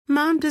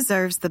Mom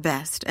deserves the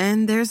best,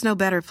 and there's no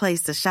better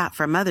place to shop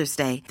for Mother's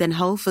Day than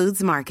Whole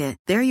Foods Market.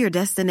 They're your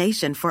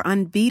destination for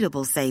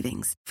unbeatable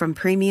savings, from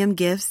premium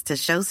gifts to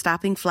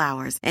show-stopping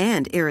flowers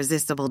and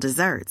irresistible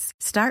desserts.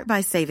 Start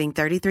by saving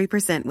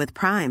 33% with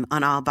Prime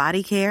on all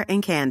body care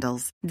and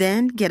candles.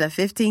 Then get a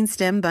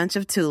 15-stem bunch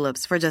of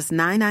tulips for just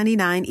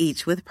 $9.99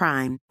 each with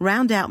Prime.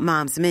 Round out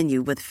Mom's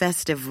menu with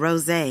festive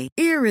rosé,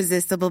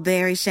 irresistible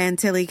berry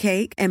chantilly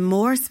cake, and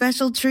more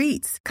special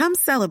treats. Come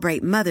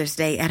celebrate Mother's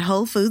Day at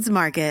Whole Foods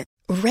Market.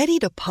 Ready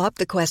to pop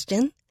the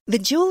question? The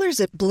jewelers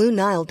at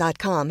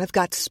BlueNile.com have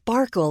got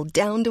sparkle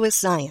down to a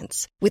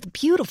science with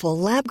beautiful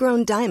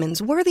lab-grown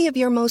diamonds worthy of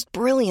your most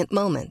brilliant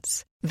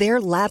moments.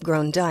 Their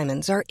lab-grown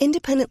diamonds are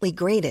independently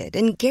graded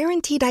and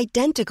guaranteed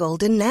identical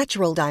to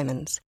natural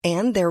diamonds,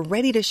 and they're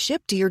ready to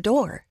ship to your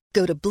door.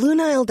 Go to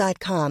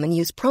BlueNile.com and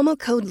use promo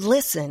code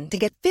LISTEN to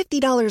get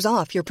 $50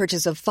 off your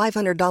purchase of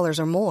 $500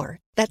 or more.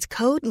 That's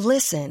code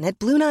LISTEN at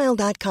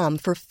BlueNile.com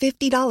for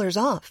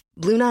 $50 off.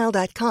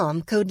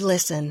 BlueNile.com, code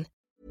LISTEN.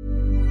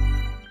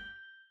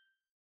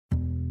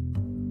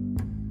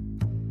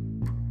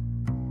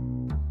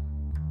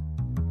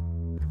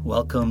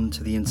 Welcome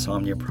to the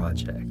Insomnia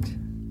Project.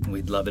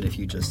 We'd love it if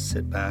you just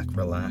sit back,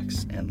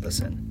 relax, and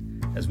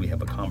listen as we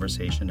have a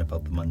conversation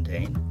about the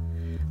mundane.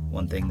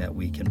 One thing that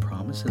we can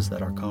promise is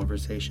that our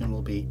conversation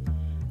will be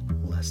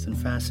less than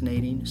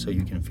fascinating, so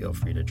you can feel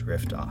free to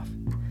drift off.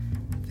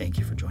 Thank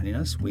you for joining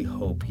us. We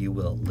hope you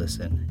will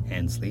listen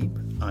and sleep.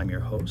 I'm your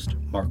host,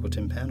 Marco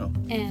Timpano.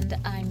 And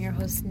I'm your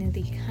host,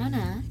 Nidhi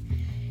Khanna.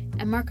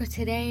 And Marco,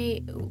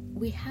 today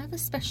we have a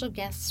special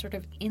guest sort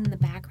of in the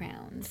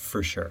background.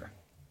 For sure.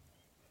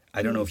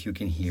 I don't know if you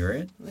can hear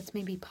it. Let's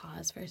maybe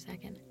pause for a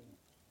second.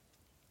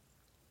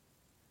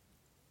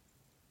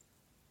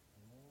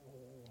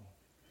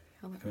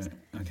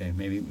 Okay,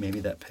 maybe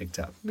that picked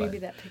up. Maybe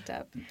that picked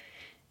up.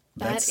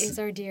 That is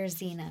our dear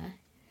Zena,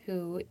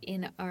 who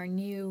in our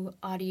new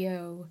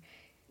audio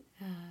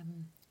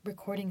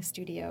recording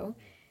studio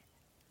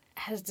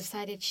has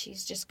decided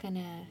she's just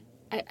going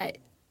to...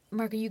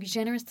 Marco, you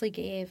generously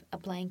gave a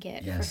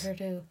blanket for her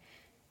to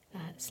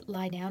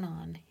lie down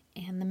on.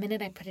 And the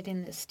minute I put it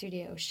in the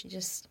studio, she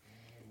just...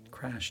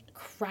 crashed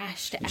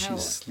and out.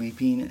 She's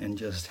sleeping and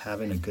just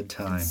having a good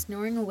time. And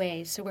snoring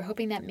away. So we're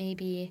hoping that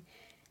maybe...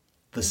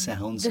 The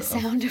sound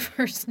of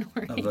her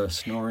snoring. Of a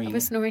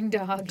snoring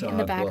dog in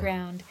the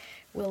background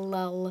will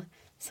lull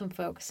some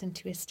folks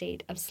into a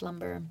state of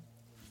slumber.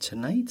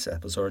 Tonight's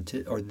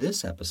episode, or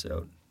this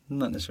episode,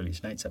 not necessarily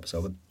tonight's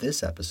episode, but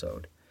this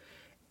episode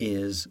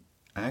is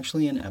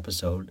actually an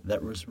episode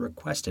that was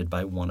requested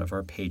by one of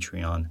our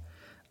Patreon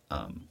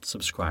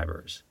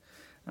subscribers.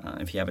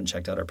 If you haven't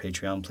checked out our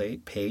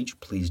Patreon page,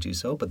 please do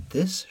so. But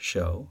this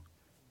show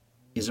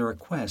is a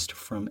request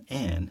from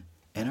Anne,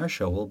 and our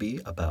show will be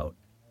about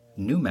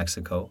New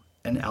Mexico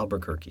and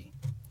Albuquerque.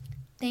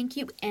 Thank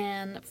you,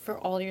 Anne, for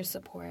all your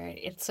support.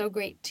 It's so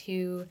great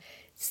to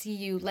see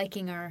you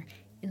liking our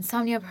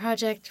Insomnia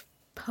Project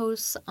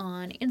posts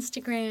on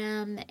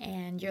Instagram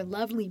and your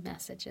lovely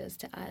messages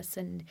to us.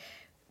 And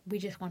we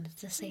just wanted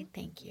to say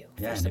thank you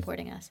for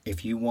supporting us.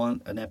 If you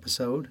want an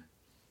episode,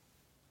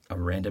 a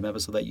random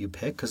episode that you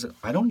pick, because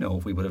I don't know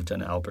if we would have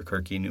done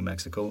Albuquerque, New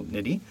Mexico,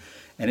 Nidhi,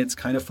 and it's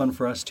kind of fun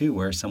for us too,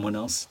 where someone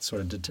else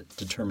sort of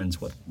determines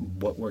what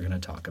we're going to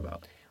talk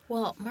about.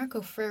 Well,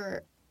 Marco,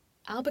 for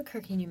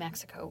Albuquerque, New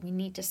Mexico, we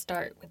need to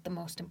start with the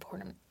most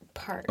important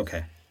part,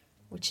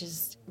 which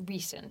is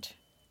recent.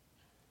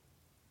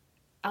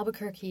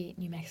 Albuquerque,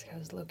 New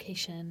Mexico's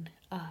location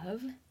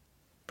of...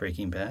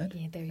 Breaking Bad?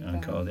 Yeah, there you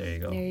go. Oh, there you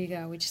go. There you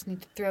go. We just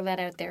need to throw that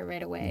out there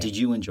right away. Did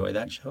you enjoy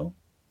that show?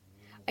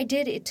 I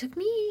did. It took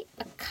me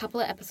a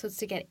couple of episodes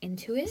to get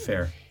into it.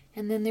 Fair.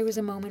 And then there was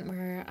a moment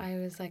where I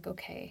was like,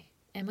 okay,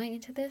 am I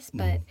into this?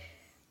 But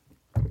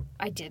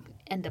I did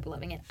end up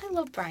loving it. I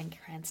love Bryan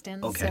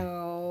Cranston,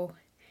 so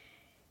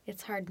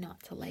it's hard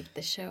not to like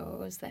the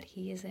shows that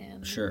he is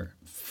in. Sure.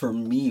 For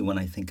me, when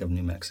I think of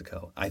New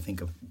Mexico, I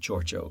think of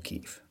Georgia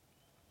O'Keeffe.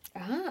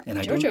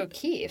 And Georgia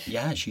O'Keeffe.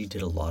 Yeah, she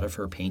did a lot of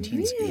her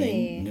paintings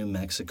in New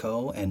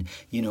Mexico. And,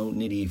 you know,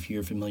 Nidhi, if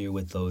you're familiar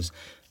with those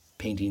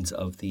paintings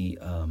of the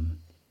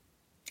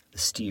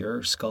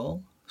steer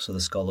skull, so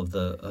the skull of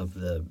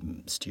the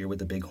steer with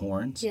the big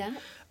horns. Yeah.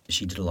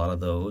 She did a lot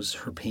of those.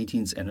 Her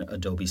paintings and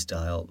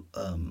Adobe-style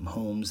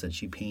homes that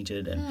she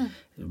painted, and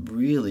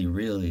really,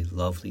 really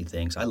lovely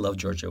things. I love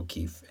Georgia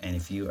O'Keeffe, and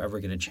if you ever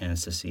get a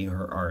chance to see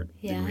her art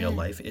in real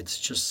life, it's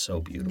just so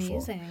beautiful.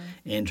 Amazing.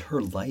 And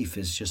her life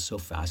is just so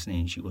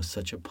fascinating. She was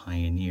such a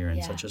pioneer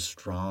and such a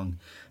strong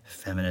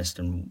feminist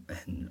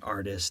and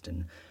artist,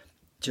 and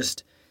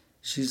just...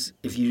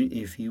 If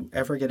you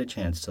ever get a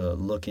chance to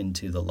look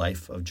into the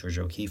life of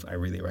Georgia O'Keeffe, I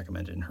really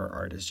recommend it, and her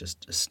art is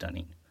just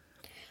stunning.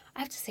 I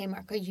have to say,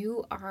 Marco,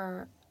 you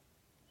are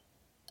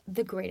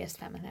the greatest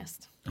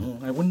feminist. Oh,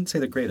 I wouldn't say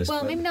the greatest.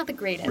 Well, maybe not the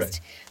greatest,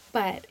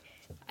 but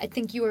I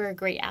think you are a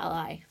great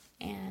ally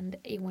and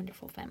a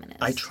wonderful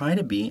feminist. I try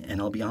to be, and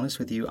I'll be honest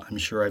with you, I'm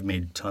sure I've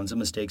made tons of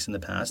mistakes in the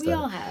past. We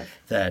all have.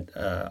 That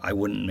I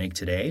wouldn't make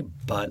today,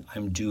 but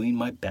I'm doing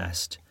my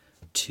best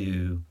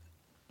to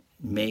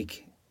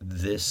make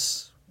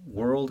this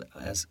world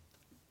as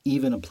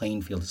even a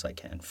playing field as I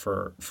can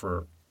for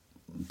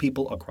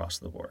people across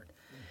the board.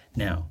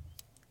 Now,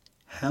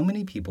 how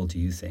many people do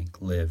you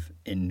think live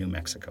in New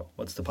Mexico?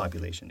 What's the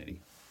population, Nidhi?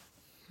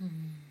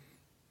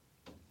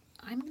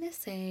 I'm going to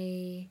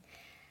say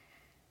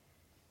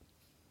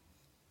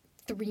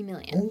 3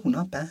 million. Oh,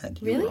 not bad.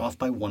 You Really? were off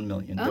by 1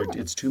 million. Oh.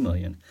 It's 2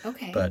 million.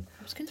 Okay. But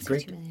I was going to say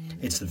great. 2 million.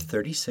 It's the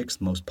 36th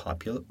most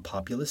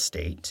populous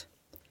state,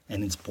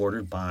 and it's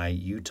bordered by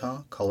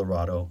Utah,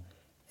 Colorado,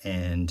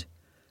 and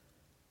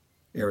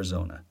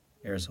Arizona.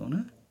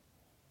 Arizona?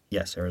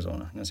 Yes,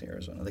 Arizona. I'm going to say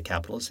Arizona. The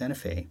capital is Santa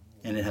Fe,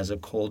 and it has a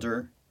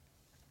colder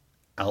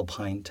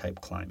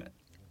alpine-type climate.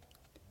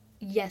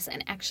 Yes,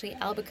 and actually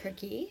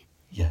Albuquerque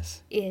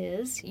Yes.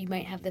 is, you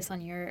might have this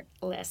on your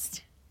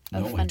list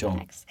of No, fun I don't.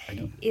 facts, I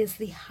don't. is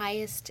the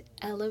highest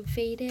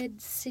elevated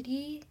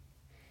city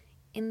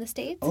in the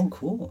States. Oh,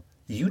 cool.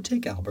 You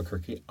take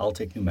Albuquerque, I'll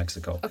take New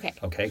Mexico. Okay.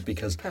 Okay,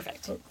 because...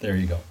 Perfect. There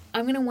you go.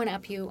 I'm going to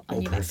one-up you on Oh,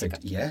 New perfect. Mexico.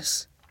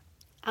 Yes.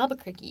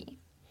 Albuquerque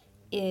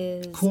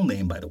is... Cool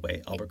name, by the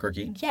way,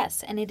 Albuquerque.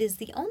 Yes, and it is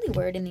the only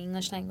word in the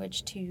English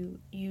language to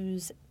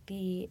use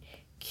the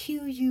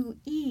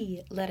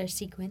QUE letter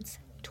sequence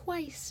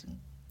twice.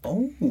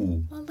 Oh,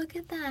 Well, look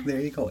at that. there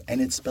you go. And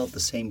it's spelled the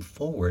same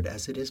forward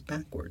as it is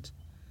backwards.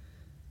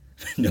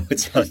 No,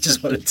 it's not. I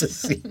just wanted to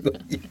see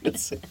what you would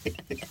say.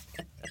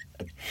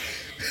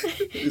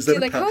 Is You're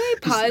like, oh, I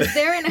paused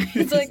there, and I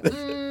was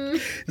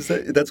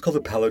like, That's called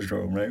a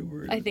palindrome,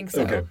 right? I think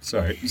so. Okay,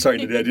 sorry. Sorry,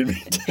 Nidhi, I didn't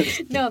mean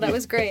to. No, that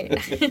was great.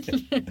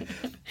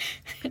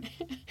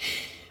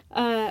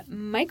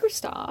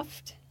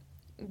 Microsoft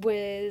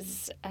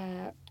was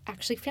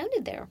actually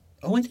founded there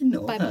Oh, I didn't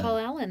know by that. Paul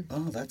Allen.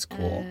 Oh, that's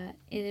cool.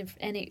 And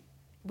it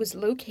was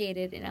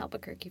located in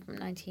Albuquerque from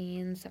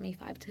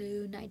 1975 to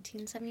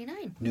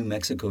 1979. New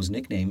Mexico's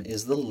nickname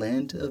is the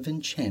Land of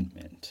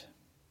Enchantment.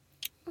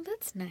 Oh,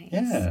 that's nice.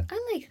 Yeah.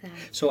 I like that.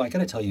 So I got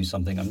to tell you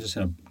something. I'm just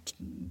going to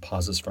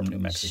pause this from New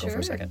Mexico for Sure.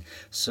 a second.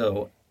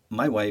 So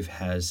my wife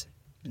has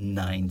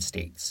 9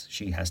 states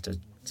she has to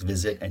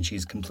visit, and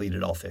she's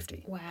completed all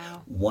 50.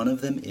 Wow. One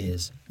of them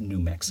is New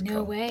Mexico.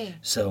 No way.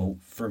 So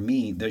for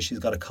me, she's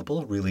got a couple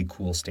of really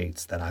cool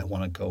states that I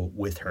want to go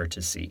with her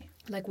to see.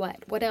 Like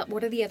what? What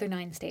are the other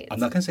 9 states? I'm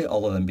not going to say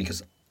all of them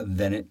because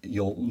then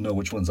you'll know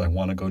which ones I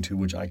want to go to,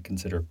 which I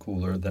consider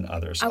cooler than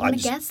others. I want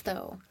to guess,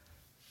 though.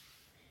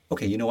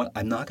 Okay, you know what?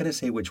 I'm not going to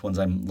say which ones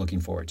I'm looking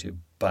forward to,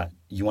 but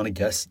you want to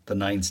guess the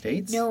 9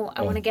 states? No,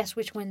 I want to guess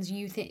which ones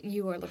you think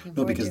you are looking No,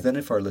 forward to. because then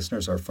if our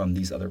listeners are from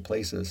these other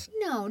places...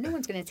 No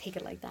one's going to take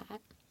it like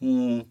that.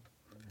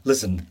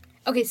 Listen.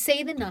 Okay,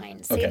 say the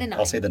 9. Say the 9.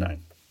 I'll say the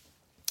 9.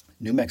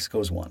 New Mexico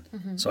is one,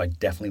 Mm-hmm. so I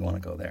definitely want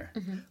to go there.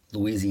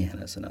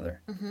 Louisiana is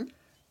another.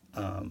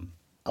 Mm-hmm.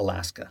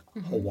 Alaska,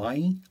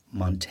 Hawaii,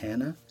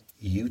 Montana,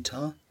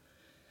 Utah,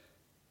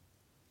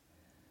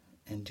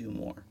 and 2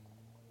 more.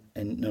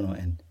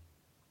 And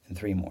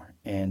 3 more.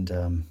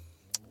 And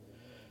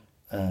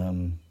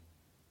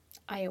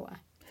Iowa.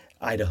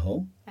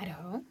 Idaho.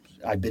 Idaho.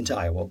 I've been to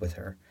Iowa with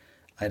her.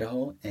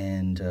 Idaho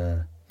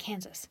and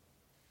Kansas.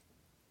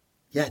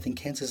 yeah, I think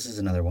Kansas is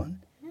another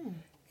one.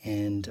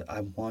 And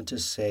I want to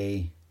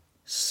say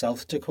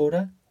South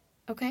Dakota,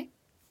 Okay.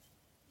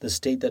 the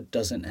state that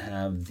doesn't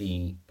have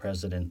the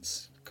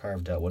presidents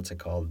carved out. What's it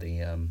called?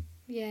 The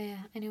Yeah,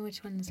 I know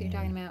which ones you're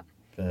talking about.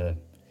 the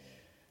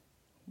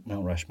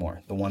Mount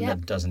Rushmore. The one Yep.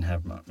 that doesn't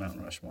have Mount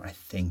Rushmore, I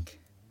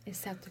think. Is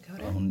South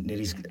Dakota? Oh,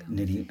 Amanda's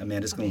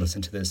going to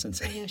listen to this and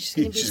say... I know, she's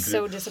going to be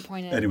so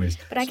disappointed. Anyways.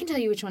 But I can tell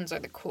you which ones are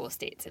the cool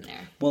states in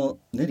there. Well,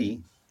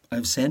 Nidhi,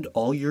 I've sent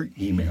all your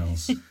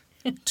emails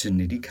to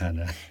Nidhi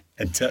Khanna.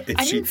 And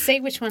I didn't say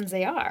which ones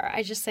they are.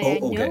 I just say I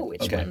know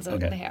which ones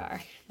they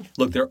are.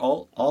 Look, they're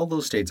all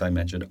those states I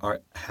mentioned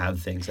have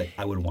things that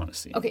I would want to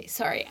see. Okay,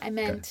 sorry. I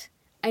meant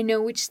I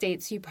know which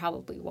states you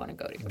probably want to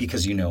go to.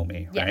 Because you know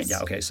me, right? Yes.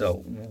 Yeah, okay.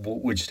 So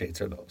which states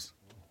are those?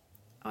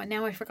 Oh,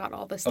 now I forgot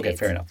all the states. Okay,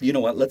 fair enough. You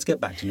know what? Let's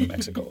get back to New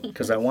Mexico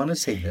because I want to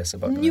say this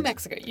about New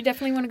Mexico. You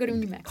definitely want to go to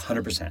New Mexico.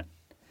 100%.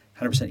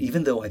 100%.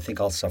 Even though I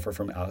think I'll suffer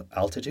from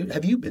altitude.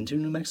 Have you been to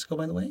New Mexico,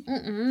 by the way?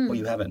 Mm-mm. Oh,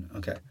 you haven't?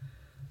 Okay.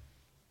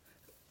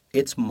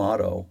 Its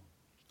motto,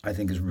 I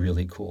think, is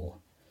really cool.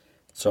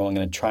 So I'm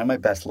going to try my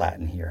best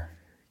Latin here.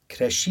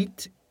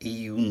 Crescit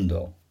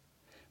iundo,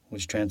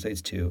 which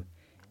translates to,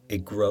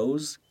 it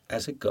grows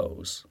as it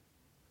goes.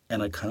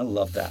 And I kind of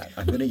love that.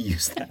 I'm going to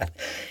use that.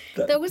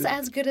 That was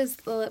as good as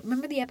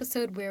remember the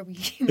episode where we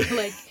were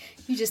like,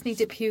 you just need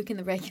to puke in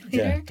the regulator?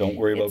 Yeah, don't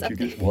worry It's about up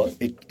puking. there. Well,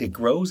 it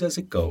grows as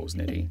it goes,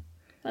 Nidhi.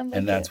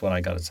 And That's what I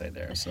got to say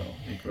there. So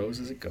it grows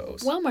as it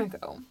goes. Well,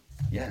 Marco,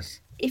 Yes.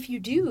 if you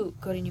do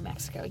go to New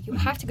Mexico, you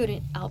have to go to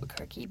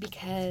Albuquerque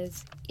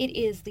because it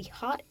is the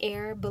hot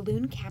air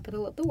balloon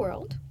capital of the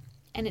world,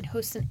 and it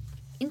hosts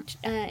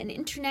an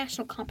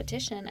international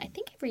competition, I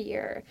think every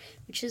year,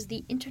 which is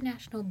the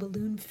International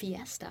Balloon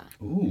Fiesta.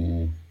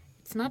 Ooh.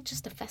 It's not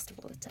just a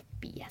festival, it's a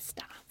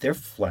fiesta. Their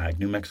flag,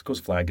 New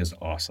Mexico's flag, is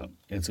awesome.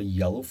 It's a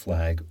yellow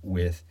flag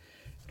with,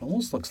 it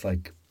almost looks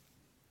like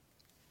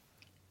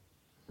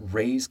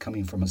rays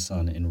coming from a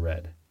sun in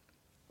red.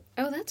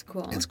 Oh, that's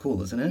cool. It's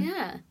cool, isn't it?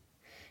 Yeah.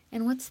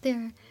 And what's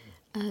their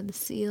the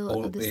seal?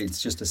 Oh, of the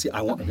it's just a seal.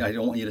 I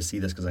don't want you to see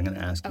this because I'm going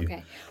to ask you.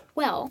 Okay.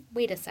 Well,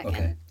 wait a second.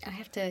 Okay. I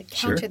have to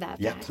counter Sure. that.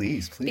 Yeah, back.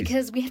 please.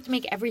 Because we have to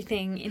make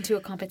everything into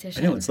a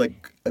competition. I know, it's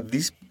like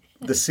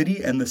the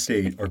city and the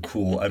state are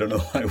cool. I don't know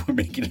why we're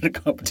making it a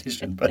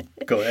competition, but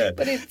go ahead.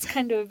 But it's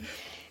kind of...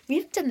 We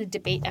haven't done a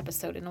debate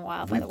episode in a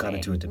while, by the way. We've got to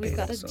do a debate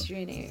episode.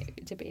 We've got to do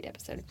a debate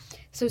episode.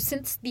 So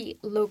since the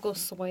local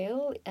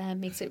soil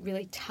makes it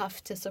really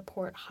tough to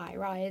support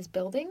high-rise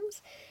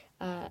buildings,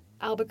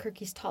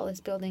 Albuquerque's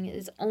tallest building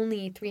is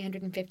only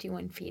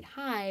 351 feet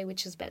high,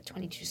 which is about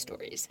 22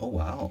 stories. Oh,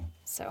 wow.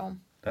 So...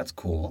 That's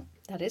cool.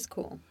 That is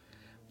cool.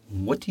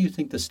 What do you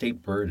think the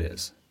state bird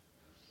is?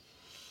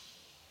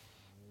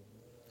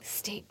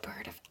 State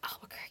bird of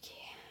Albuquerque.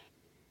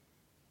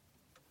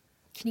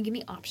 Can you give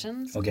me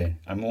options? Okay,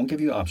 I won't give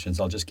you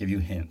options. I'll just give you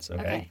hints,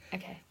 okay?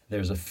 Okay.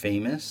 There's a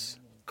famous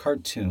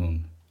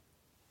cartoon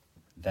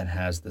that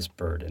has this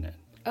bird in it.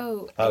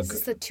 Oh, is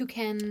this a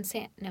toucan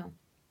No.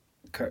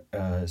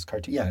 It's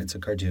cartoon. Yeah, it's a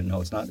cartoon. No,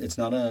 it's not. It's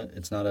not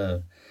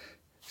a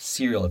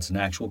serial. It's an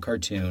actual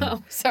cartoon.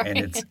 Oh, sorry.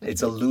 And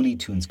it's a Looney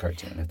Tunes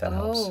cartoon. If that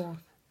helps. Oh.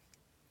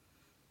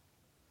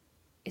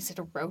 Is it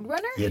a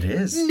Roadrunner? It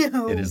is.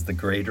 No. It is the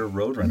Greater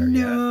Roadrunner.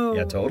 No.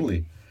 Yeah,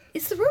 totally.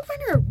 Is the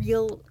Roadrunner a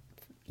real?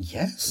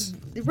 Yes.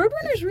 The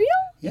Roadrunner's real?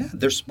 Yeah,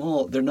 they're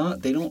small. They're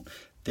not. They don't.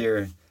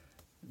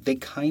 They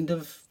kind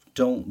of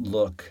don't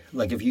look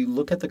like, if you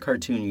look at the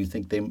cartoon, you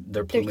think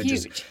their plumage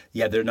is huge.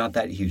 Yeah, they're not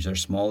that huge. They're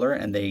smaller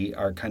and they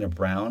are kind of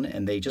brown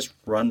and they just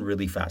run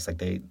really fast. Like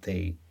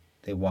they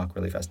walk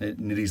really fast.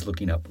 Nitty's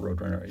looking up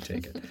Roadrunner. I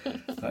take it.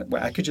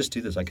 Well, I could just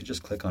do this. I could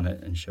just click on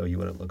it and show you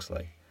what it looks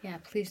like. Yeah,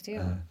 please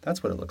do.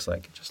 That's what it looks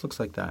like. It just looks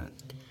like that.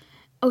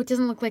 Oh, it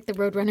doesn't look like the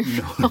Roadrunner.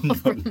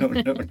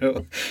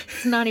 No.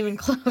 It's not even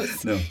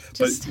close. No,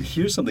 but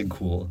here's something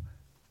cool.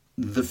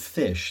 The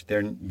fish,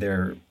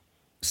 their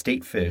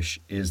state fish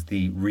is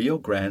the Rio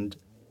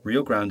Grande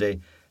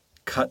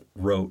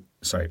cutthroat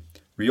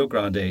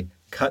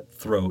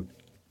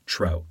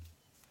trout.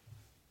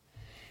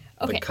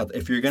 Okay.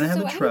 If you're going to have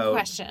So a I have a trout,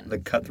 question. the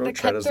cutthroat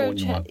trout is the one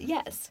you want.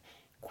 Yes.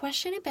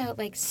 Question about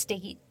like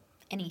state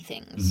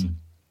anythings. Mm-hmm.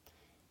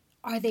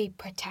 Are they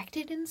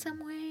protected in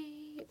some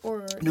way?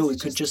 Or No, is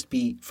it could just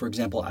be, for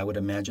example, I would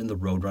imagine the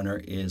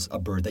Roadrunner is a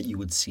bird that you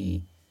would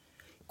see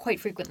quite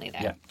frequently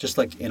there. Yeah, just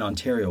like in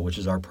Ontario, which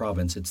is our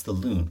province, it's the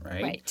loon,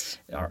 right? Right.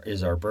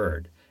 Is our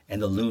bird.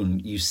 And the loon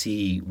you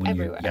see when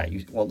everywhere.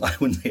 Well, I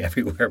wouldn't say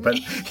everywhere, but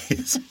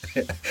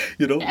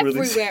you don't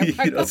really see.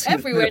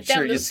 Everywhere,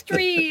 down the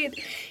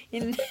street.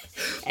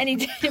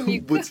 Anytime you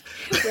go,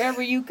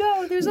 wherever you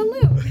go, there's a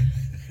loon.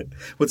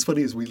 What's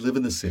funny is we live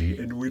in the city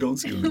and we don't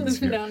see loons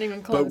here. Not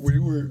even close.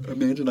 But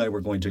Amanda and I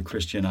were going to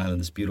Christian Island,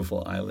 this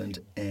beautiful island,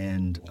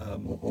 and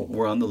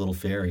we're on the little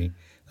ferry.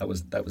 That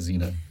was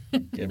Zena.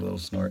 Gave a little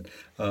snort.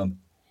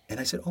 And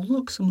I said, "Oh,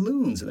 look, some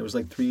loons." And there was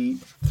like three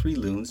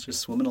loons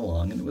just swimming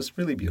along, and it was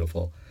really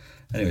beautiful.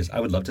 Anyways, I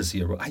would love to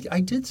see I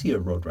did see a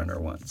Roadrunner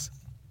once.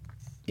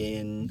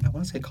 I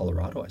want to say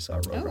Colorado, I saw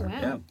a Roadrunner. Oh,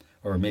 wow. Yeah.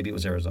 Or maybe it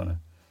was Arizona.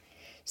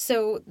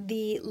 So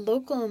the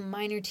local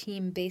minor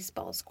team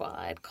baseball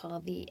squad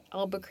called the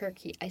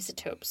Albuquerque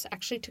Isotopes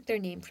actually took their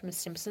name from a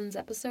Simpsons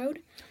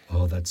episode.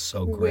 Oh, that's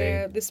so great.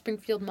 Where the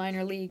Springfield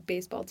minor league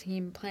baseball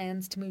team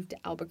plans to move to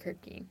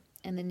Albuquerque.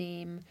 And the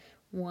name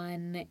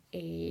won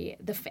I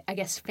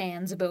guess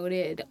fans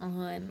voted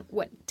on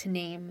what to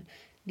name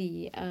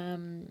the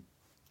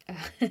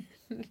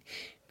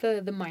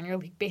the minor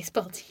league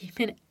baseball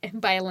team,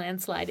 and by a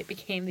landslide it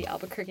became the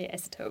Albuquerque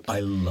Isotopes. I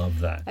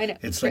love that. I know.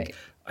 It's right. like,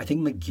 I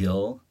think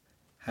McGill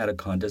had a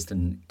contest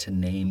to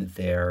name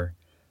their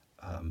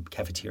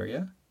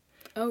cafeteria.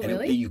 Oh, and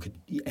really?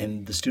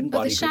 And the student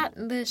body the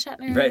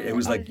Shatner. Right, it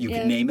was like you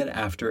could name it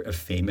after a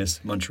famous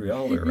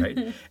Montrealer,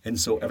 right? And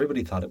so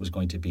everybody thought it was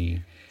going to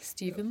be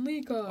Stephen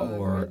Leacock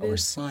or a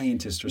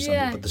scientist or something.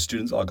 Yeah. But the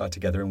students all got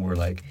together and were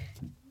like,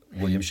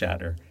 William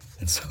Shatner.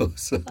 And so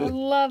I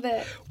love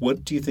it.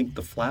 What do you think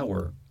the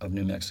flower of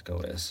New Mexico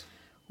is?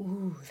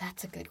 Ooh,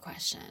 that's a good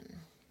question.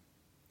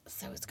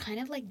 So it's kind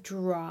of like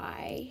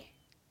dry.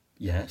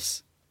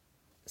 Yes.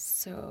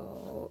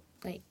 So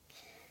like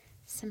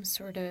some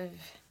sort of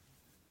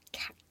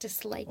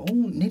cactus-like. Oh,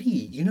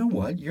 Nitty, you know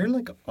what? You're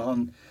like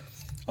on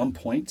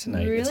point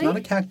tonight. Really? It's not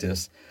a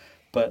cactus,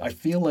 but I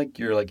feel like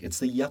you're like, it's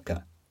the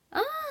yucca.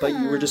 But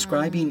you were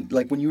describing,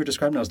 like when you were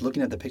describing, I was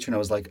looking at the picture and I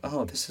was like,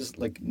 oh, this is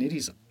like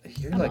Nitty's.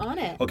 You're I'm on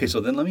it. Okay, so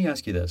then let me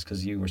ask you this,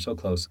 because you were so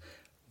close.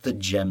 The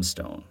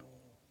gemstone.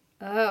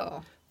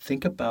 Oh.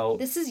 Think about.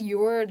 This is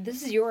your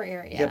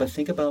area. Yeah, but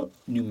think about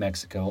New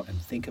Mexico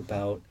and think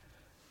about.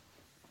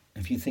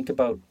 If you think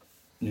about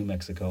New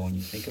Mexico and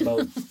you think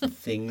about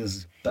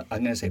things, I'm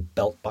going to say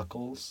belt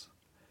buckles.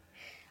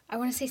 I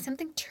want to say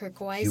something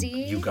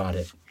turquoisey. You got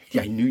it.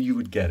 Yeah, I knew you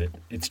would get it.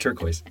 It's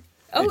turquoise.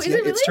 Oh, is it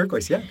really? It's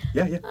turquoise, yeah.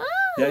 Oh,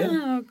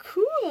 yeah.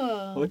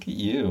 Cool. Look at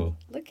you.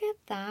 Look at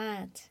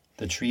that.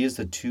 The tree is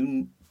the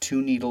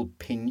two-needle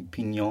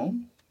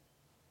pinon.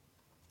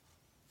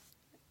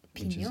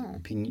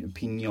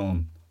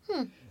 Pignon.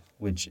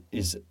 Which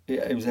is,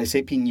 I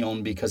say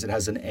pignon because it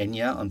has an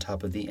enya on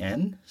top of the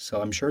N.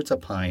 So I'm sure it's a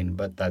pine,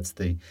 but that's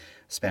the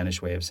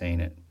Spanish way of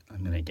saying it, I'm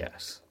going to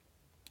guess.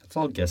 That's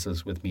all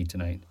guesses with me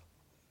tonight.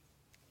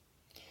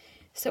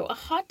 So a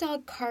hot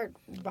dog cart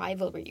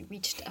rivalry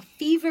reached a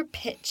fever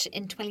pitch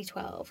in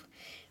 2012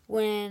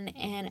 when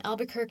an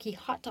Albuquerque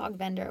hot dog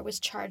vendor was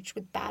charged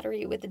with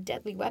battery with a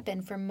deadly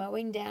weapon for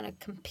mowing down a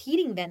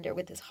competing vendor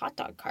with his hot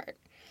dog cart.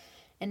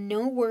 And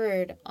no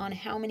word on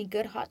how many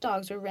good hot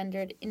dogs were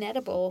rendered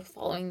inedible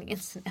following the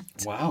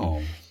incident.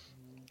 Wow.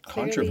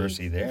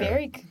 Controversy there.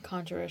 Very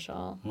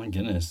controversial. Oh my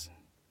goodness.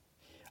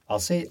 I'll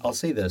say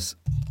this.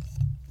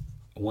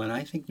 When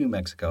I think New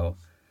Mexico,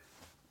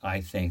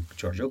 I think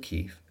George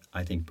O'Keeffe.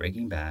 I think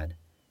Breaking Bad.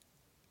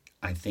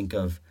 I think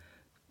of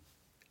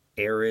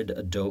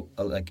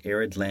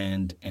arid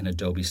land and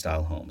Adobe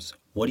style homes.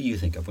 What do you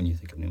think of when you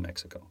think of New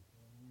Mexico?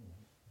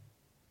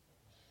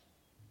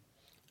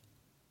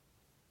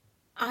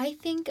 I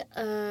think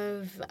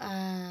of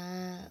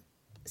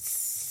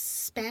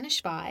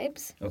Spanish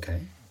vibes.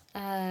 Okay.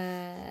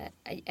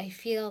 I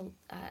feel,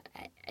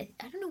 I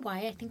don't know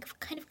why, I think of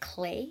kind of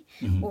clay,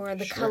 or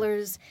the Sure.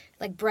 colors,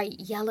 like bright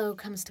yellow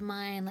comes to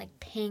mind, like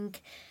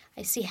pink.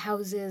 I see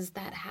houses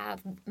that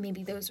have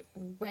maybe those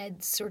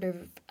red sort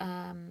of,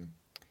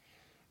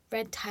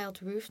 red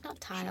tiled roof, not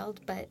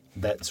tiled, but...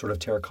 That sort of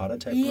terracotta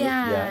type roof?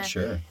 Yeah. Yeah,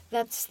 sure.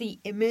 That's the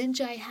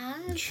image I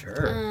have.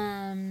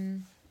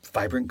 Sure.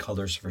 Vibrant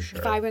colors for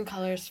sure. Vibrant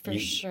colors for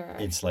sure.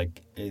 It's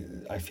like,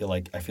 I feel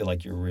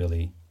like you're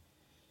really...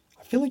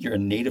 I feel like you're a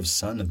native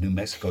son of New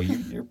Mexico.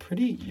 You're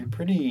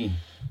pretty...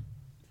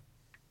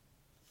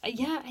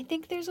 Yeah, I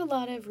think there's a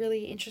lot of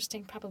really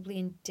interesting, probably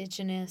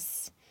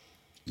indigenous...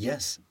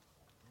 Yes.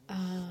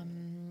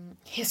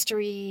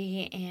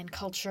 History and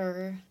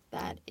culture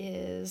that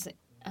is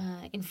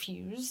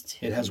infused.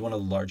 It has one of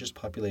the largest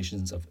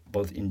populations of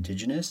both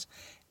indigenous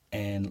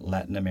and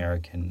Latin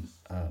American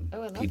I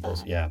love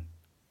peoples. that. Yeah.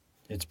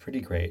 It's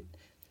pretty great.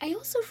 I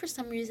also, for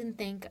some reason,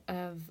 think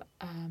of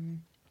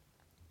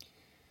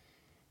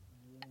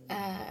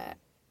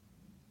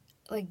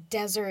like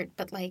desert,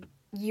 but like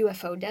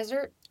UFO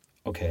desert.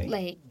 Okay.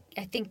 Like,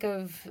 I think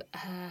of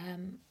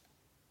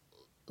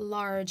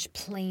large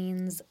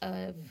plains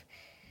of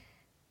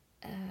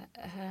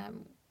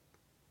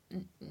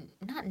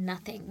not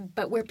nothing,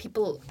 but where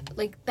people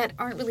like that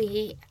aren't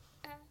really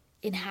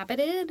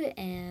inhabited,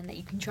 and that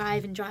you can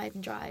drive and drive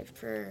and drive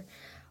for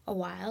a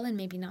while and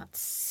maybe not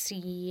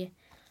see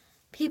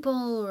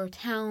people or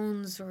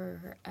towns,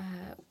 or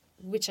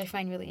which I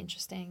find really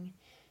interesting.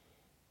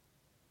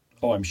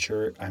 Oh, I'm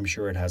sure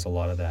it has a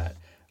lot of that.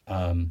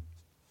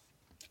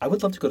 I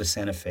would love to go to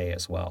Santa Fe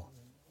as well.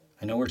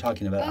 I know we're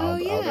talking about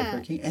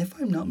Albuquerque. And if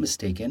I'm not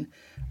mistaken,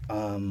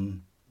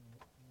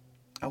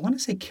 I want to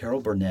say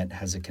Carol Burnett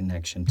has a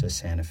connection to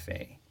Santa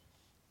Fe.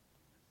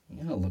 I'm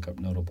going to look up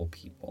notable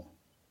people.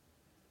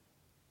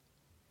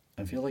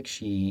 I feel like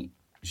Shirley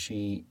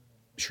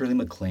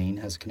MacLaine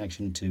has a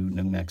connection to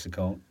New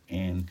Mexico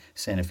and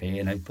Santa Fe,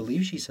 and I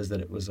believe she says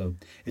that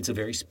it's a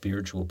very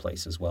spiritual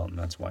place as well, and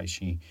that's why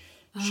she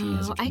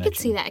has a connection. I could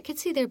see that. I could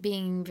see there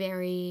being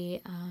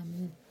very, I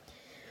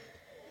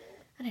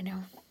don't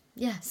know.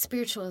 Yeah,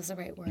 spiritual is the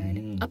right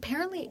word.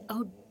 Apparently,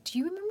 do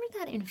you remember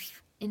that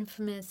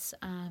infamous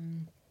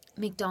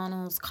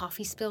McDonald's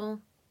coffee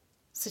spill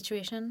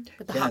situation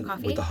with the hot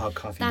coffee? With the hot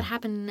coffee. That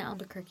happened in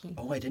Albuquerque.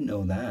 Oh, I didn't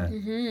know that.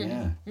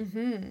 Yeah.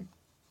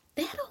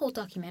 They had a whole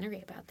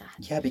documentary about that.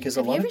 Yeah, because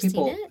Have a lot you of ever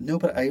people... seen it? No,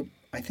 but I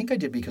think I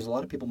did, because a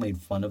lot of people made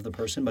fun of the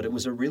person, but it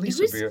was a really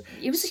severe...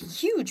 It was a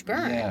huge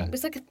burn. Yeah. It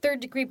was like a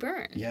 3rd-degree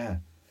burn. Yeah.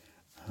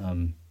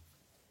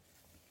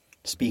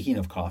 Speaking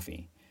of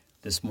coffee,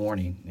 this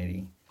morning,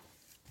 Nidhi,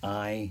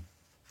 I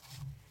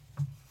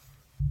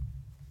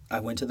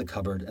went to the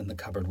cupboard, and the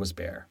cupboard was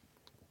bare.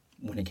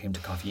 When it came to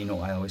coffee, you know,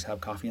 I always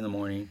have coffee in the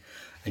morning,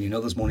 and you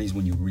know those mornings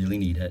when you really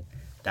need it.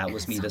 That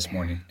was me this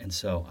morning, and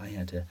so I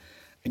had to...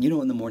 And you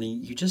know, in the morning,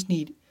 you just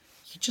need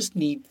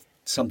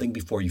something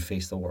before you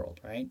face the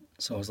world, right?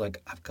 So I was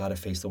like, I've got to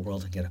face the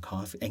world and get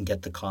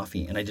the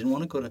coffee. And I didn't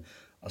want to go to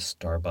a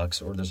Starbucks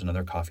or there's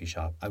another coffee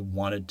shop. I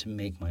wanted to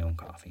make my own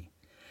coffee.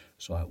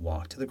 So I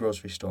walked to the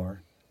grocery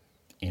store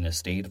in a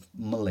state of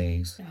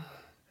malaise,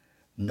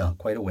 not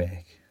quite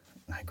awake.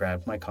 I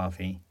grabbed my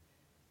coffee,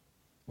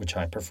 which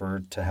I prefer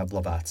to have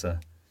Lavazza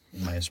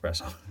in my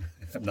espresso.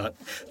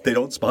 They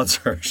don't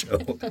sponsor our show.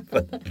 But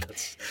but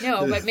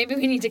maybe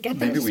we need to get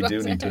them. Maybe we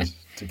do need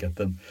to get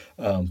them.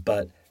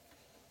 But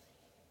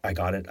I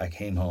got it. I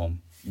came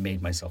home,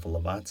 made myself a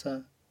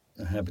Lavazza.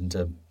 I happened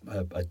to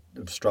a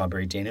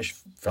strawberry Danish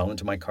fell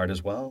into my cart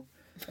as well.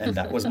 And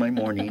that was my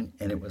morning,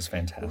 and it was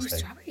fantastic. Ooh,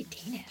 strawberry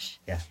Danish.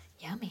 Yeah.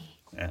 Yummy.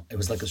 Yeah. It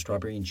was like a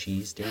strawberry and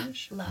cheese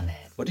Danish. Love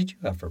it. What did you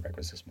have for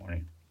breakfast this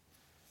morning?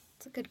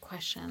 That's a good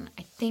question.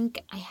 I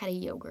think I had a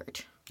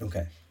yogurt.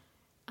 Okay.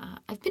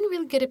 I've been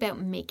really good about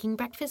making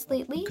breakfast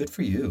lately. Good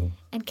for you.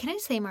 And can I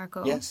say,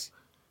 Marco? Yes.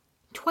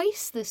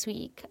 Once this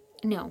week,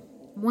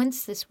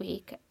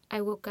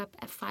 I woke up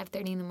at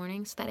 5:30 in the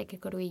morning so that I could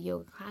go to a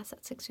yoga class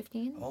at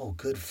 6:15. Oh,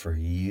 good for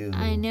you.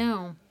 I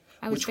know.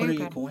 I was Which very one are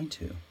proud. you going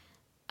to?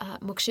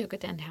 Moksha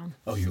downtown.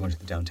 Oh, you're going to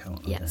the downtown.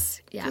 Okay.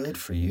 Yes. Yeah. Good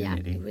for you, Yeah.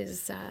 Nidhi. It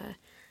was.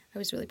 I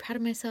was really proud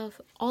of myself.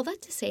 All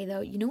that to say, though,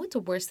 you know what's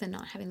worse than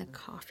not having the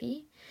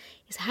coffee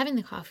is having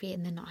the coffee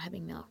and then not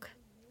having milk.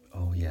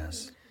 Oh,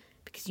 yes.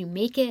 Because you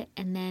make it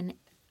and then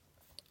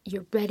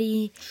you're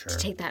ready Sure. to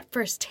take that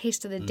first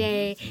taste of the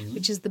day,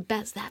 which is the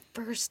best. That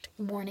first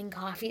morning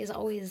coffee is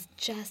always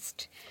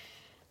just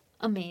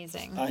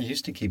amazing. I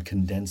used to keep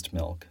condensed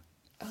milk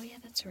Oh, yeah,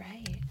 that's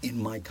right.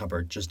 in my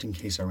cupboard just in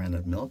case I ran out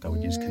of milk. I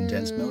would use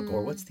condensed milk,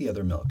 or what's the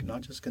other milk? Not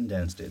just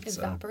condensed. It's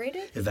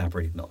Evaporated?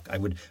 Evaporated milk. I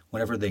would,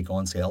 whenever they go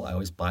on sale, I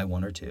always buy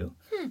one or two,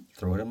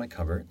 throw it in my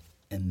cupboard,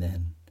 and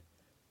then,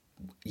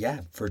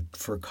 yeah,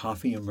 for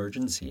coffee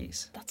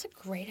emergencies. That's a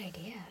great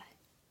idea.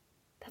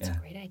 That's Yeah. a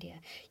great idea.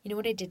 You know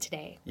what I did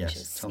today, Yes,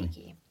 which is tell me.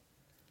 sneaky?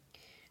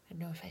 I don't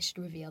know if I should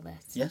reveal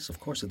this. Yes, of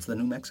course. It's the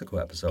New Mexico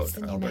episode. It's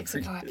the New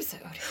Mexico episode.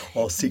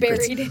 All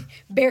secrets.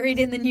 Buried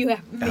in the New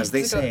Mexico As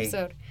they say,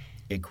 episode.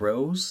 it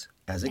grows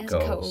as it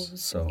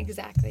goes. So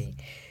Exactly.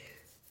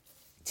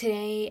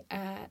 Today,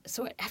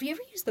 so have you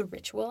ever used the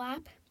Ritual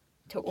app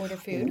to order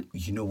food?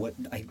 You know what?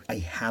 I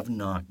have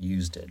not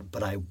used it,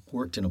 but I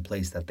worked in a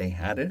place that they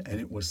had it, and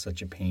it was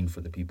such a pain for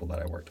the people that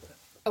I worked with.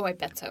 Oh, I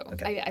bet so.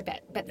 Okay. I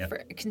bet. But Yep. for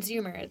a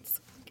consumer,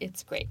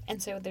 it's great.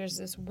 And so there's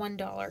this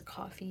 $1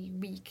 coffee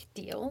week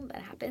deal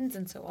that happens,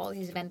 and so all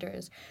these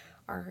vendors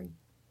are.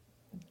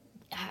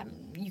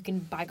 You can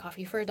buy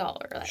coffee for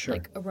 $1, Sure.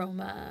 like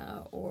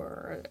Aroma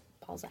or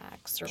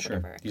Balzac's or Sure.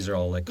 whatever. These are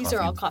all like These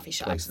are all coffee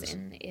shops places.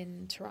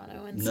 in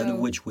Toronto, and None of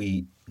which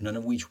we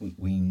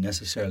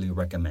necessarily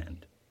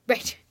recommend.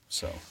 right.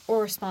 So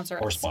Or sponsor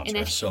us. or in sponsor any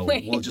us. So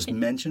way. we'll just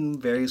mention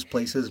various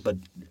places, but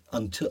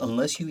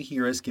unless you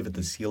hear us give it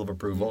the seal of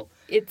approval.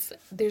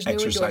 There's no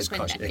Exercise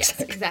endorsement. caution. Yes,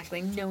 Exactly.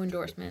 exactly. No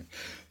endorsement.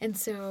 And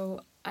so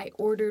I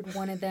ordered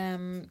one of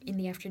them in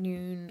the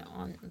afternoon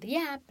on the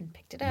app and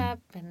picked it up,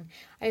 and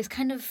I was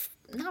kind of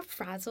not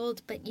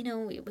frazzled, but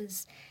it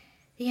was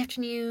the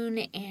afternoon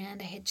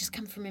and I had just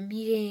come from a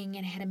meeting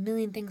and I had a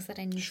million things that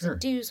I needed Sure. to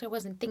do, so I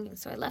wasn't thinking.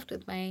 So I left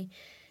with my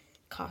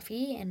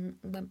coffee and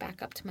went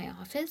back up to my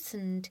office,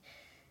 and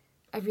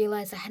I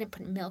realized I hadn't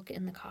put milk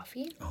in the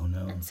coffee. Oh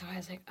no. And so I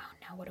was like, oh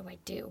no, what do I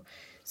do?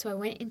 So I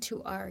went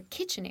into our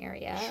kitchen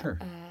area, Sure.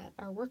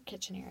 our work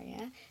kitchen area,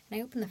 and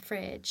I opened the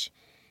fridge,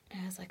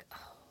 and I was like,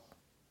 oh,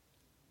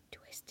 do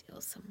I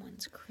steal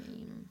someone's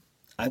cream?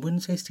 I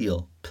wouldn't say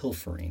steal,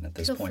 pilfering at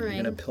this point. You're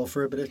Pilfering. going to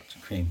pilfer a bit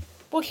of cream.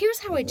 Well, here's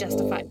how I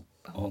justified.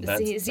 Oh,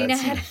 that's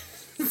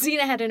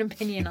Zena had an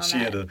opinion on She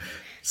that. had a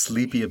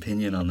sleepy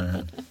opinion on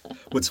that.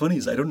 What's funny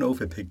is I don't know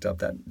if it picked up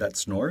that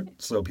snort,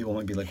 so people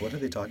might be like, what are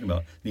they talking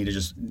about?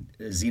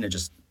 Zena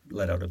just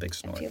let out a big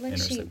snort. I feel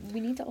like we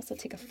need to also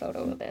take a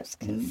photo of this.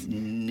 'Cause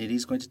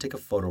Nidhi's going to take a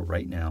photo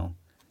right now.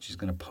 She's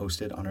going to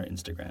post it on her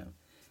Instagram.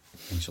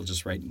 And she'll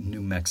just write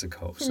New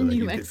Mexico so that New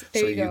you Mexico.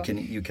 can, There you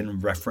go. you can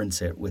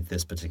reference it with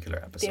this particular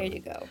episode. there you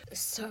go.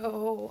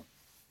 So,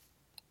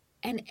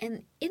 and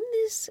in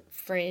this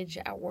fridge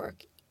at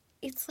work,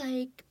 it's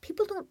like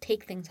people don't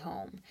take things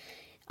home.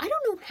 I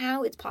don't know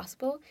how it's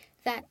possible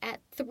that at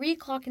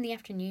 3:00 in the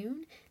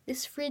afternoon,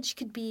 this fridge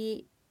could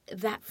be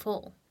that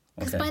full.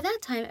 Because Okay. by that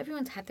time,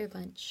 everyone's had their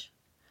lunch.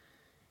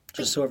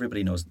 Just so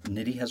everybody knows,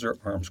 Nidhi has her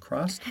arms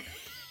crossed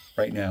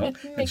right now. and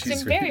Makes me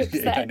she's very really,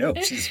 upset. I know.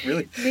 She's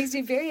really... Makes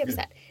me very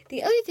upset.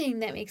 The other thing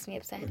that makes me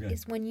upset Okay.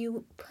 is when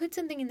you put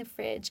something in the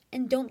fridge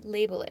and don't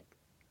label it.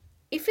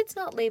 If it's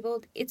not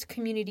labeled, it's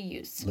community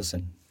use.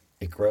 Listen,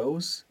 it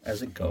grows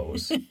as it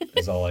goes,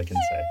 is all I can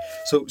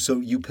say. So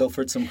you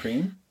pilfered some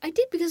cream? I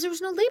did because there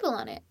was no label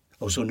on it.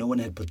 Oh, so no one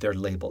had put their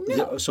label.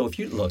 No. So if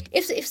you look,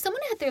 If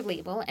someone had their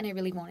label and I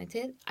really wanted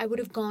it, I would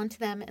have gone to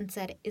them and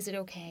said, is it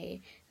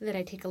okay that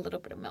I take a little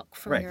bit of milk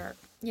from Right.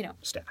 your,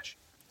 stash.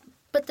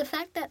 But the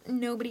fact that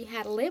nobody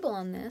had a label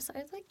on this, I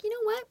was like, you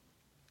know what?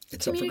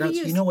 It's up for community grabs.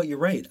 use. You know what? You're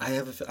right. I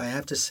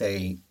have to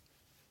say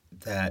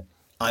that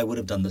I would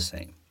have done the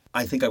same.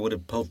 I think I would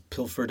have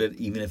pilfered it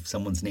even if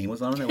someone's name was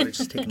on it. I would have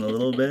just taken a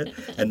little bit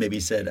and maybe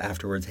said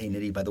afterwards, hey,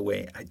 Nidhi, by the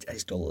way, I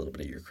stole a little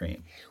bit of your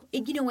cream.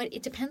 You know what?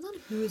 It depends on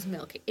whose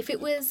milk. If it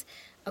was,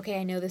 okay,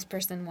 I know this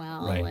person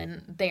well Right.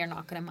 and they are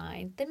not going to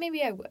mind, then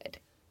maybe I would.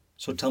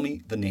 So tell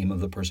me the name of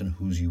the person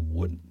whose you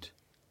wouldn't.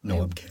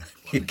 No, I'm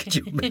kidding. Could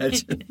you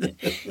imagine?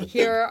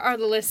 Here are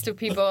the list of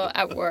people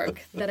at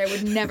work that I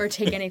would never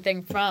take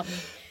anything from.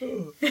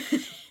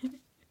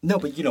 No,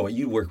 but you know what?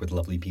 You work with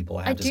lovely people.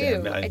 I have to say,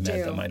 do, I've I met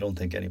do. them. I don't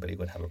think anybody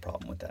would have a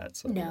problem with that.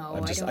 So No,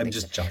 I'm just, I don't I'm think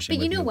just so. joshing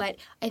But with you know what?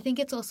 I think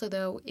it's also,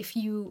 though, if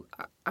you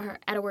are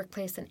at a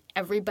workplace and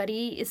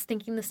everybody is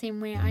thinking the same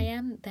way I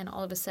am, then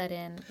all of a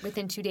sudden,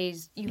 within 2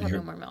 days, you have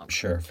no more milk.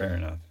 Sure, fair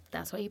enough.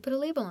 That's why you put a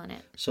label on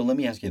it. So let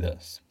me ask you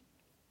this.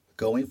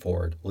 Going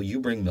forward, will you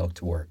bring milk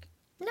to work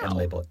and No.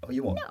 label it? Oh,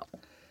 you won't? No,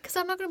 because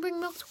I'm not going to bring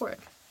milk to work.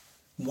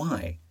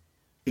 Why?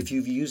 if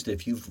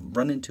you've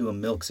run into a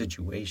milk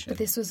situation. But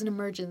this was an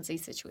emergency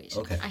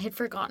situation. Okay. I had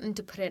forgotten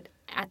to put it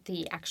at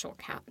the actual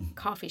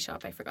coffee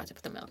shop. I forgot to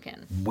put the milk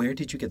in. Where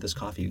did you get this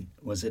coffee?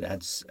 Was it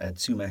at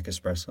Sumac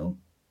Espresso?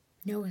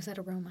 No, it was at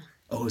Aroma.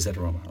 Oh, it was at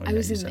Aroma. Oh, I yeah,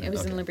 was you in said it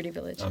was okay. in Liberty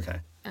Village.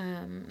 Okay.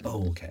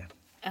 Okay.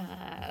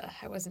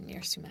 I wasn't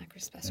near Sumac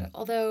Espresso.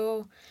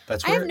 Although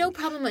That's I where, have no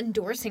problem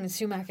endorsing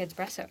Sumac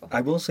Espresso.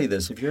 I will say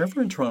this. If you're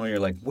ever in Toronto, you're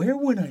like, where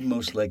would I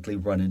most likely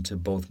run into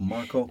both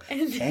Marco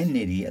and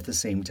Nitty at the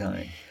same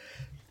time?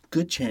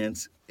 Good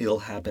chance it'll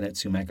happen at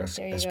Sumac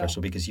Espresso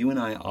because you and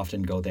I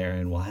often go there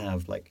and we'll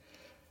have like,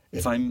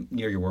 if I'm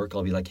near your work,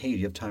 I'll be like, hey, do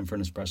you have time for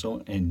an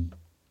espresso? And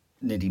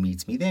Nitty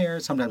meets me there.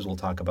 Sometimes we'll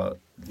talk about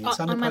the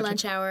Insomnia on my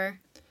Project. lunch hour.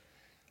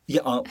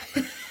 Yeah.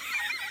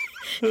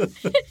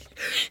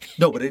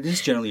 No, but it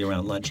is generally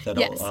around lunch that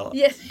I'll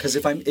yes. Because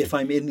if I'm in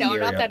the area. No,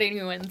 not that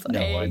anyone's like.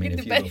 No, I mean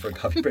if you go for a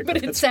coffee break.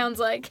 But it sounds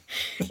like,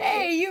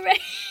 hey, you ready?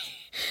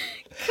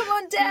 Come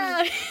on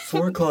down.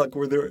 4:00,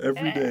 we're there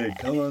every day.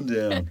 Come on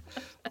down.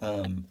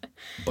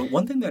 But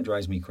one thing that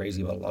drives me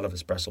crazy about a lot of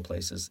espresso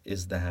places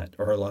is that,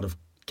 or a lot of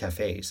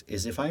cafes,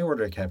 is if I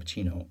order a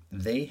cappuccino,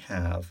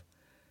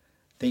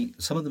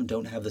 some of them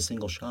don't have the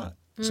single shot.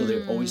 So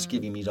they're always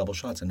giving me double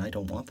shots, and I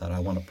don't want that. I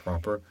want a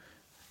proper...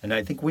 And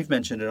I think we've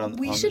mentioned it on the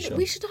show.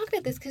 We should talk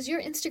about this because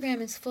your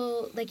Instagram is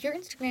full... Like, your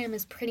Instagram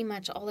is pretty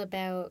much all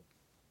about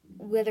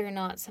whether or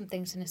not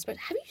something's an espresso.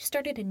 Have you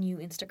started a new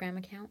Instagram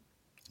account?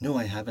 No,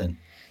 I haven't.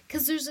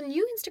 Because there's a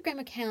new Instagram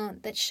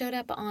account that showed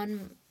up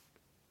on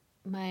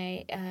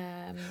my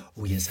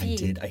oh, yes,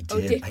 feed. I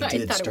did. I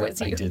did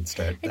start I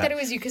thought it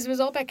was you because it was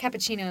all about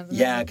cappuccinos.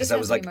 Yeah, because I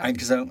was like... I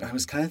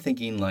was kind of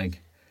thinking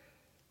like...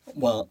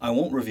 Well, I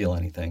won't reveal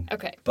anything.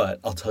 Okay. But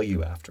I'll tell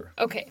you after.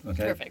 Okay.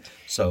 Perfect.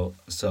 So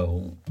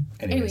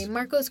anyways. Anyway,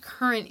 Marco's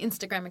current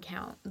Instagram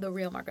account, the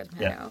real Marco's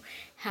Marco,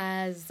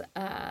 has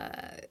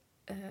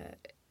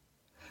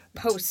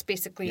posts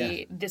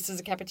basically, this is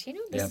a cappuccino,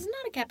 this is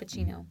not a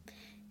cappuccino.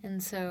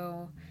 And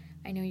so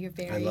I know you're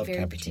very,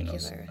 very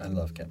particular. I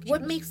love cappuccinos.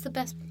 What makes the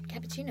best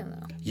cappuccino,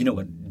 though? You know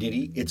what,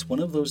 Nitty? It's one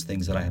of those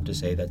things that I have to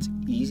say that's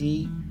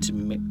easy to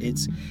make.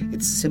 It's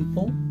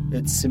simple,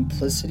 it's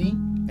simplicity,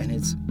 and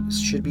it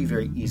should be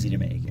very easy to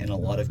make. And a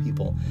lot of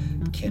people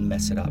can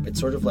mess it up. It's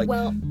sort of like...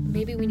 Well,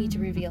 maybe we need to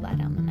reveal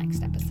that on the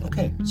next episode.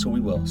 Okay, so we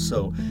will.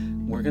 So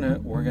we're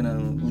gonna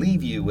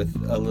leave you with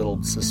a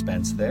little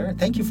suspense there.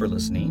 Thank you for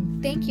listening.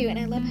 Thank you, and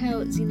I love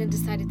how Zena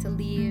decided to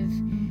leave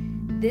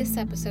this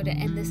episode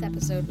and end this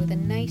episode with a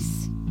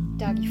nice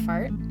doggy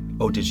fart.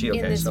 Oh, did she? Okay,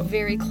 in this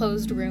very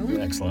closed room.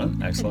 Excellent.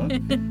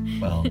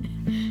 Well,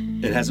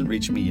 it hasn't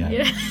reached me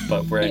yet,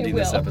 but we're ending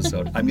this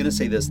episode. I'm going to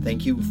say this.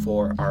 Thank you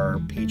for our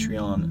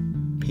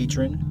Patreon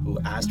patron who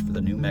asked for the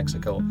New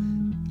Mexico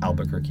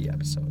Albuquerque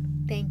episode.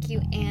 Thank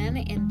you, Anne,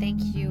 and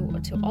thank you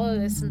to all our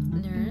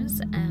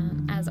listeners.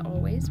 As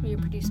always, we are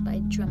produced by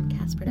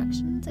Drumcast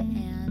Productions,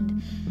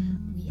 and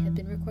we have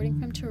been recording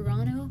from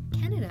Toronto,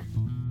 Canada.